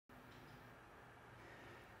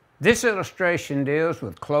This illustration deals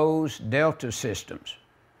with closed delta systems.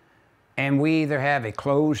 And we either have a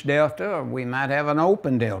closed delta or we might have an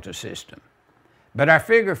open delta system. But our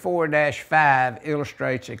figure 4-5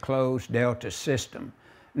 illustrates a closed delta system.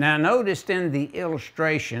 Now notice in the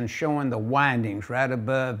illustration showing the windings right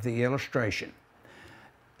above the illustration.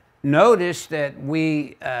 Notice that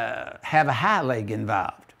we have a high leg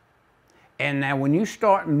involved. And now when you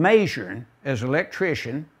start measuring as an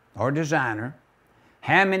electrician or designer,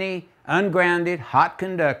 how many ungrounded hot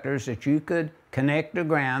conductors that you could connect to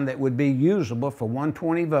ground that would be usable for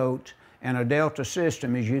 120 volts in a delta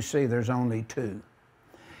system, as you see there's only 2.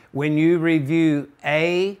 When you review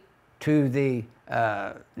A to the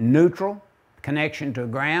neutral connection to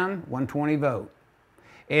ground, 120 volt.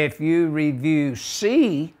 If you review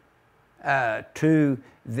C to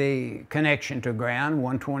the connection to ground,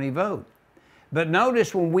 120 volt. But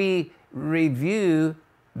notice when we review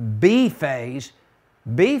B phase,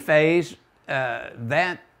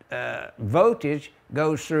 that voltage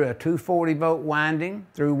goes through a 240 volt winding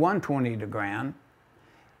through 120 to ground.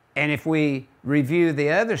 And if we review the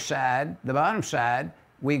other side, the bottom side,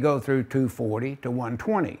 we go through 240 to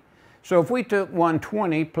 120. So if we took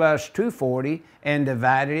 120 plus 240 and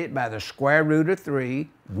divided it by the square root of 3,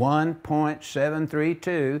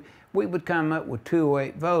 1.732, we would come up with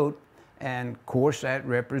 208 volt. And of course that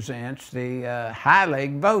represents the high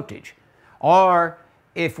leg voltage. Or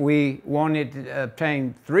if we wanted to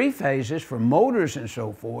obtain 3 phases for motors and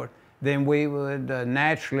so forth, then we would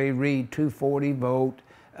naturally read 240 volt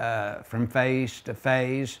from phase to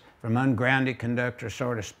phase, from ungrounded conductor,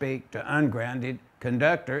 so to speak, to ungrounded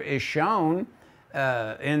conductor is shown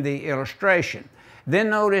in the illustration.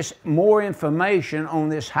 Then notice more information on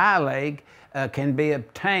this high leg can be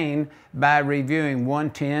obtained by reviewing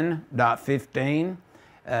 110.15,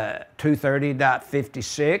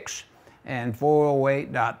 230.56, and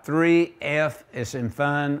 408.3 F is in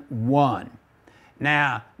Fund 1.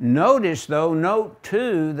 Now notice though, note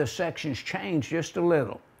 2, the sections change just a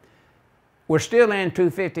little. We're still in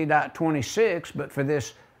 250.26, but for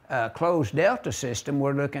this closed delta system,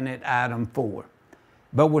 we're looking at item 4.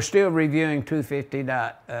 But we're still reviewing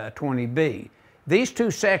 250.20B. These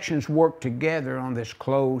 2 sections work together on this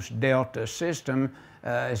closed delta system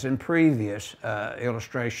as in previous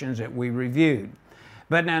illustrations that we reviewed.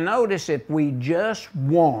 But now notice if we just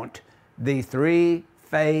want the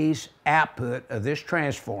 3-phase output of this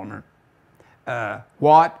transformer,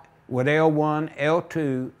 what would L1,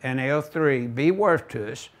 L2, and L3 be worth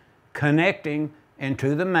to us connecting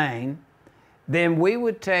into the main? Then we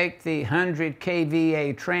would take the 100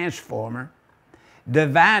 kVA transformer,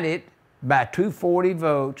 divide it by 240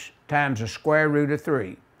 volts times the square root of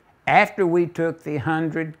 3. After we took the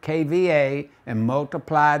 100 kVA and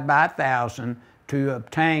multiplied by 1,000 to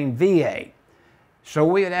obtain VA. So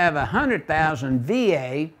we would have 100,000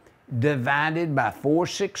 VA divided by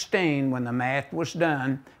 416. When the math was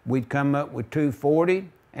done, we'd come up with 240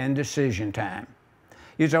 and decision time.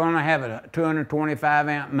 You say, I'm going to have a 225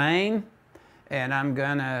 amp main, and I'm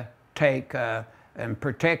going to take and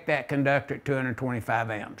protect that conductor at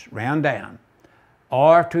 225 amps, round down.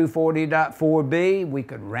 Or 240.4B, we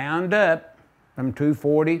could round up from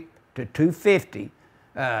 240 to 250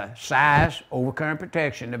 size overcurrent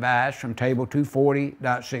protection device from table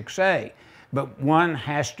 240.6A. But one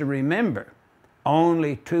has to remember,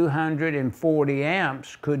 only 240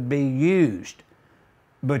 amps could be used.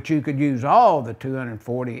 But you could use all the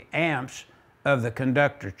 240 amps of the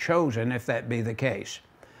conductor chosen if that be the case.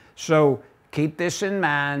 So keep this in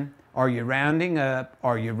mind. Are you rounding up?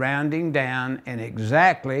 Are you rounding down? And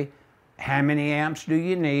exactly how many amps do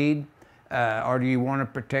you need? Or do you want to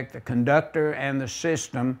protect the conductor and the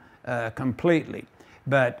system completely?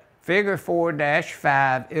 But figure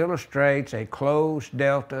 4-5 illustrates a closed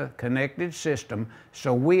delta connected system.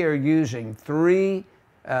 So we are using 3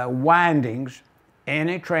 windings in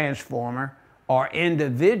a transformer or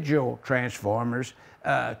individual transformers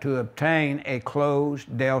to obtain a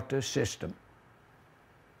closed delta system.